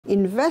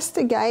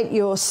investigate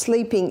your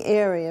sleeping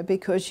area,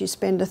 because you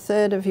spend a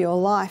third of your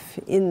life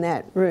in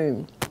that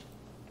room,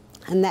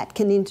 and that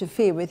can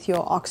interfere with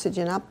your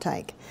oxygen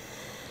uptake.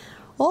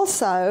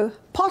 Also,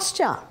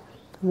 posture.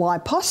 Why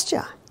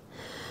posture?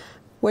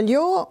 Well,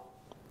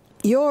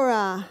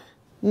 your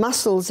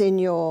muscles in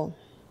your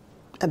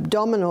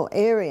abdominal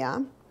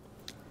area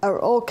are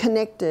all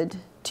connected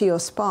to your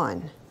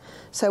spine.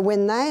 So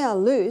when they are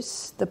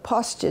loose, the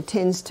posture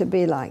tends to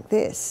be like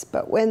this.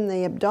 But when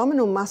the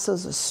abdominal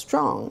muscles are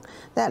strong,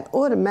 that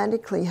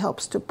automatically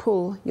helps to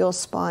pull your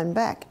spine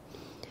back.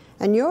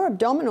 And your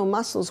abdominal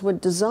muscles were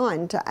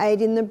designed to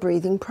aid in the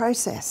breathing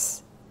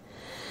process.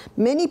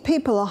 Many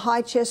people are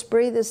high chest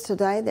breathers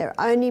today. They're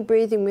only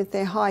breathing with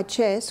their high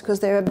chest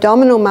because their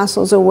abdominal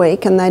muscles are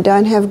weak and they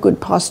don't have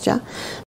good posture.